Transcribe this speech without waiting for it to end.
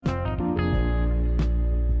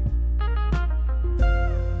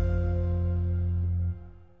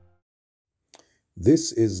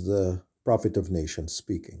This is the prophet of nations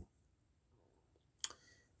speaking.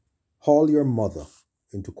 Haul your mother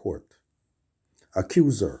into court.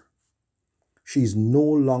 Accuse her. She is no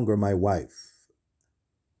longer my wife.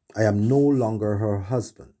 I am no longer her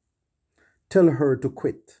husband. Tell her to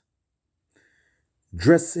quit.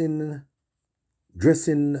 Dressing,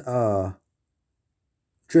 dressing, uh,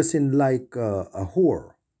 dressing like a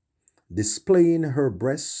whore, displaying her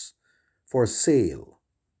breasts for sale.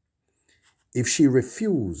 If she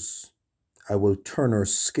refuse, I will turn her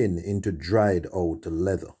skin into dried out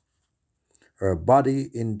leather, her body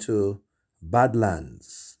into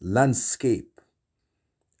badlands, landscape,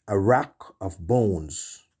 a rack of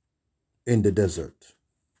bones in the desert.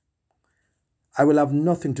 I will have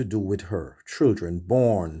nothing to do with her children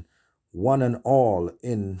born one and all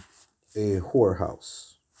in a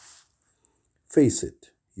whorehouse. Face it,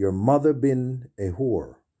 your mother been a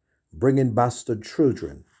whore, bringing bastard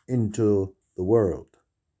children into the world.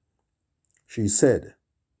 She said,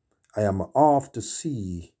 I am off to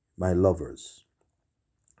see my lovers.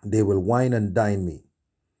 They will wine and dine me,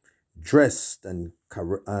 dressed and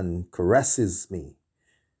caresses me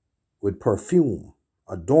with perfume,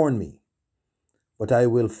 adorn me. But I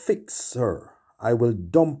will fix her. I will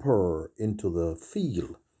dump her into the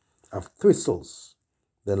field of thistles,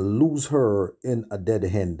 then lose her in a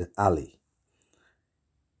dead-end alley.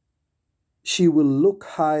 She will look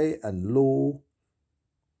high and low,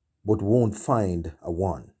 but won't find a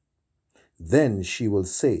one. Then she will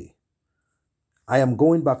say, I am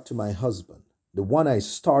going back to my husband, the one I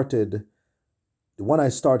started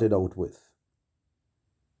out with.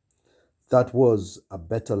 That was a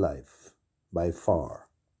better life by far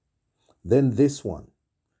than this one.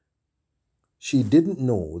 She didn't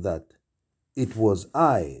know that it was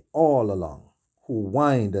I all along who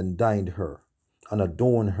wined and dined her and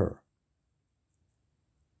adorned her.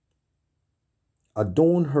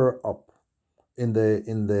 Adorn her up in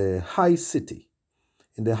the high city,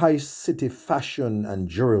 fashion and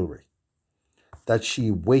jewelry that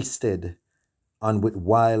she wasted on with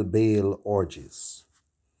wild bale orgies.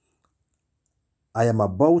 I am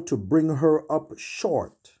about to bring her up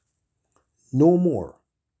short. No more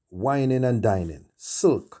wining and dining,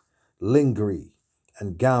 silk, lingerie,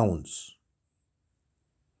 and gowns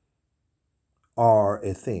are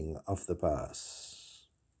a thing of the past.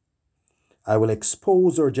 I will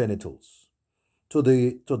expose her genitals to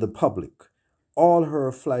the public. All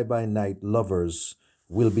her fly-by-night lovers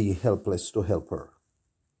will be helpless to help her.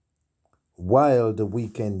 While the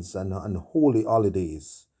weekends and unholy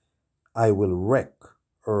holidays, I will wreck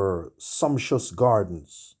her sumptuous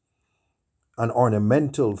gardens and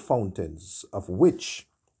ornamental fountains of which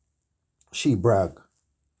she brag.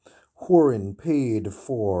 Whoring paid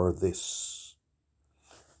for this.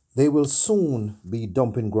 They will soon be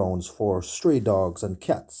dumping grounds for stray dogs and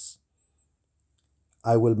cats.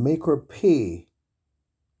 I will make her pay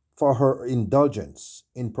for her indulgence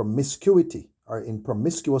in promiscuity or in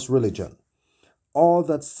promiscuous religion, all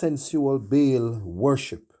that sensual Baal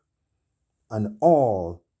worship, and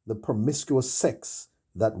all the promiscuous sex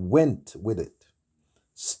that went with it,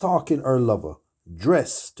 stalking her lover,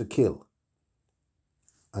 dressed to kill,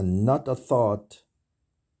 and not a thought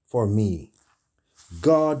for me.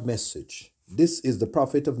 God message. This is the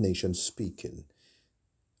prophet of nations speaking.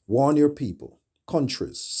 Warn your people,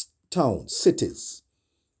 countries, towns, cities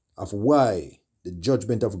of why the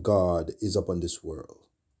judgment of God is upon this world.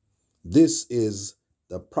 This is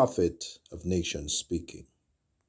the prophet of nations speaking.